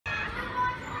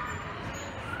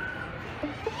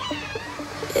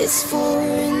It's 4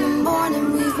 in the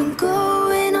morning, we've been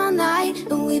going all night,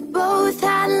 and we both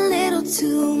had a little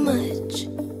too much.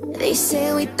 They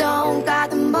say we don't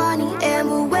got the money and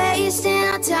we're wasting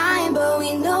our time, but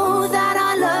we know that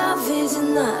our love is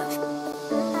enough.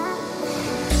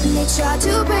 And they try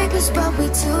to break us, but we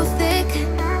too thick.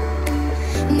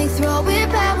 And they throw in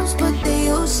pebbles, but they're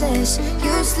useless,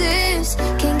 useless.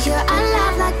 Can't cure our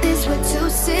love like this, we're too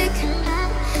sick.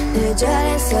 They're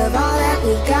jealous of all that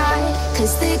we got,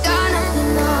 'cause they got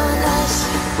nothing on us.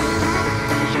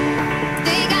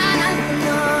 They got nothing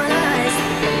on us.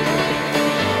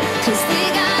 'Cause they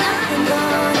got nothing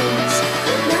on us.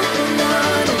 Nothing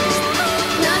on us.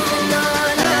 Nothing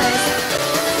on us.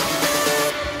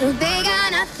 No, they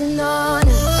got nothing on us.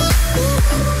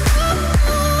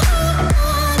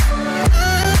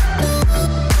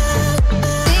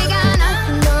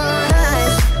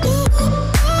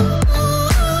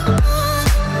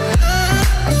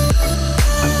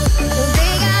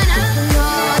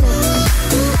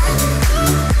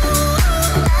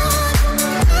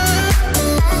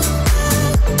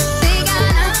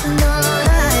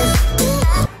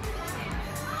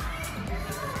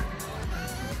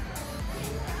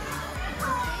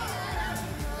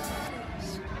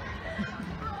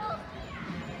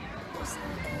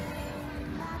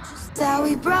 That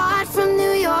we brought from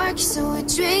New York, so we're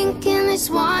drinking this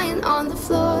wine on the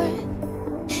floor.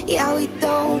 Yeah, we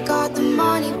don't got the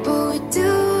money, but we're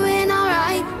doing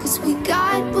alright, 'cause we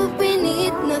got what we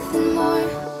need, nothing more.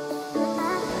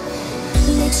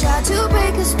 And they try to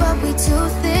break us, but we too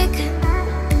thick.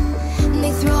 And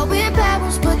they throw in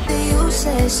pebbles, but they're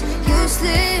useless,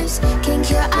 useless. Can't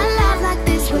cure our love like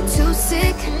this, we're too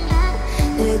sick.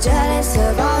 They're jealous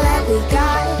of all that we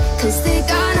got, 'cause they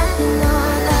got nothing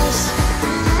on us.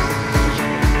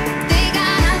 They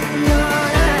got nothing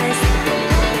on us.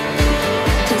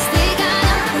 'Cause they got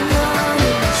nothing on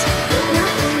us.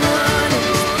 Nothing on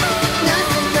us.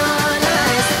 Nothing on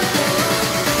us.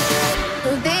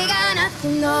 No, they got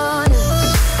nothing on us.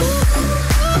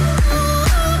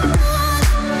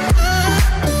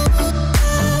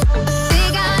 They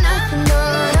got nothing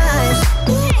on us.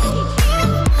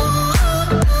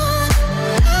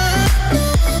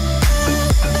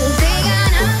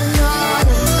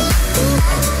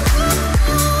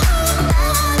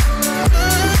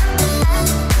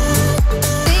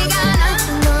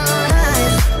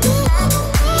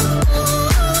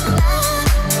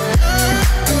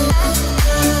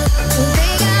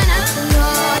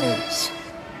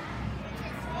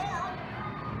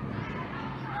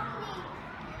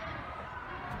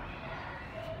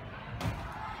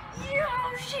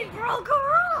 She broke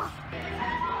her off!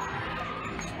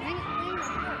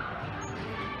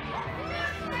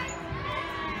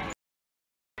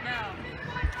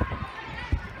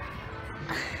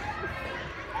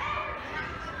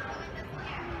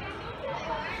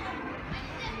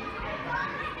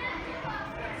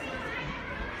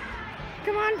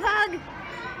 Come on, Pug!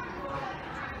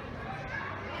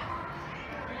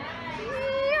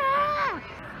 Yeah!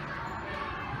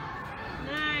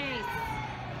 Nice!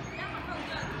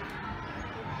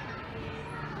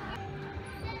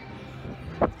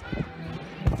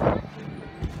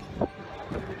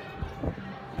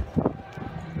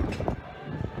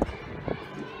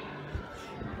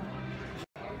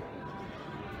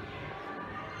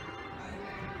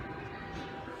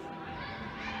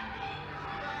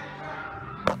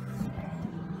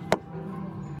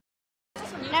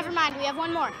 Never mind, we have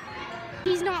one more.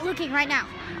 He's not looking right now.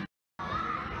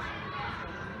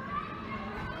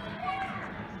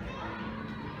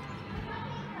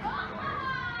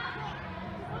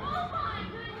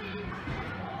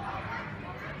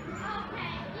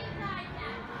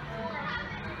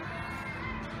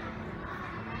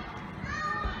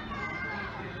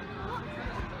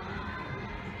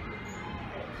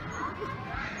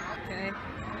 Okay.